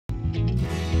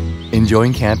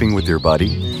Enjoying camping with your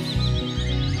buddy?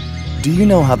 Do you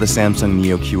know how the Samsung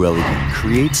Neo QLED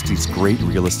creates these great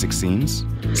realistic scenes?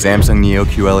 Samsung Neo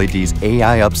QLED's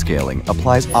AI upscaling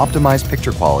applies optimized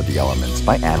picture quality elements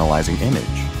by analyzing image.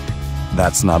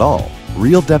 That's not all.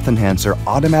 Real Depth Enhancer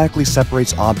automatically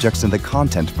separates objects in the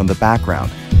content from the background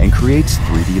and creates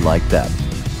 3D-like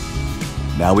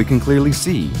depth. Now we can clearly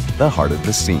see the heart of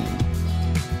the scene.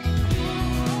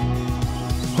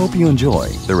 Hope you enjoy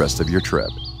the rest of your trip.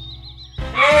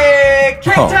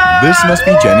 Oh, this must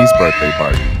be Jenny's birthday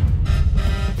party.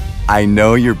 I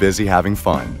know you're busy having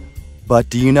fun, but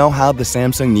do you know how the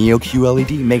Samsung Neo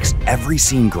QLED makes every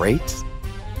scene great?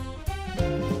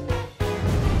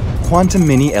 Quantum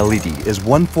Mini LED is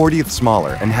 1/40th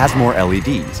smaller and has more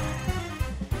LEDs,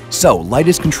 so light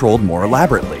is controlled more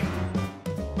elaborately.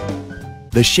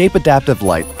 The Shape Adaptive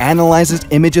Light analyzes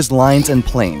images, lines, and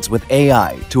planes with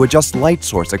AI to adjust light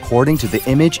source according to the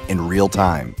image in real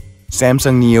time.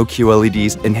 Samsung Neo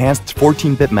QLED's enhanced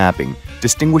 14-bit mapping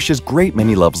distinguishes great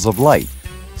many levels of light,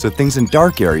 so things in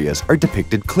dark areas are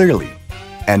depicted clearly.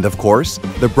 And of course,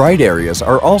 the bright areas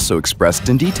are also expressed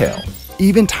in detail.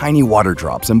 Even tiny water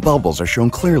drops and bubbles are shown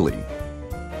clearly.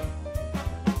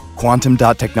 Quantum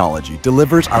Dot technology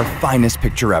delivers our finest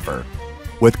picture ever.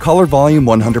 With color volume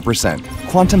 100%,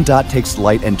 Quantum Dot takes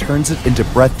light and turns it into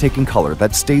breathtaking color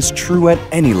that stays true at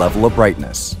any level of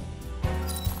brightness.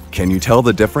 Can you tell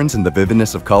the difference in the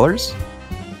vividness of colors?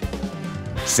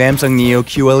 Samsung Neo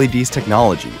QLED's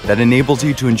technology that enables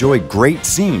you to enjoy great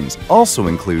scenes also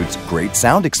includes great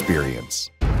sound experience.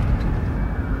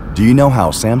 Do you know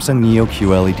how Samsung Neo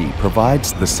QLED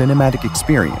provides the cinematic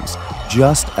experience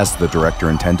just as the director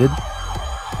intended?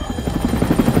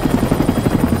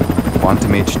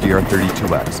 Quantum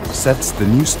HDR32X sets the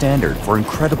new standard for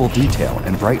incredible detail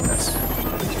and brightness.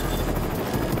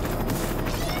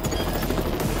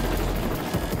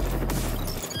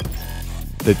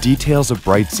 The details of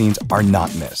bright scenes are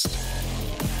not missed.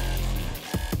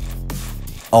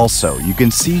 Also, you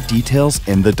can see details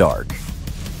in the dark.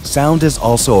 Sound is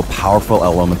also a powerful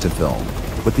element to film.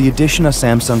 With the addition of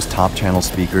Samsung's top-channel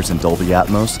speakers and Dolby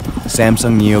Atmos,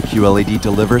 Samsung Neo QLED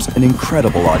delivers an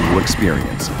incredible audio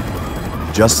experience.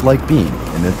 Just like being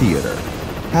in a theater.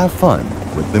 Have fun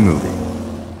with the movie.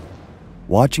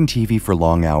 Watching TV for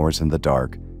long hours in the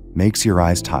dark makes your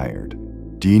eyes tired.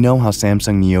 Do you know how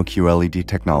Samsung Neo QLED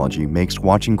technology makes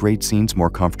watching great scenes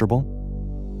more comfortable?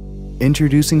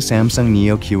 Introducing Samsung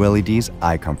Neo QLED's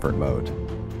Eye Comfort Mode.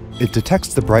 It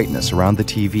detects the brightness around the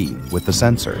TV with the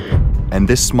sensor, and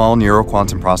this small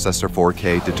neuroquantum processor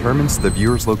 4K determines the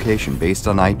viewer's location based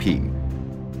on IP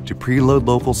to preload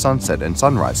local sunset and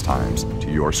sunrise times to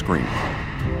your screen.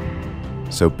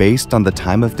 So based on the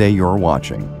time of day you're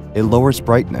watching, it lowers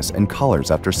brightness and colors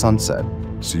after sunset,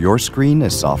 so your screen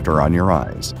is softer on your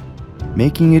eyes,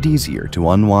 making it easier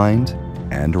to unwind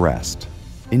and rest.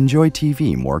 Enjoy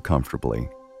TV more comfortably.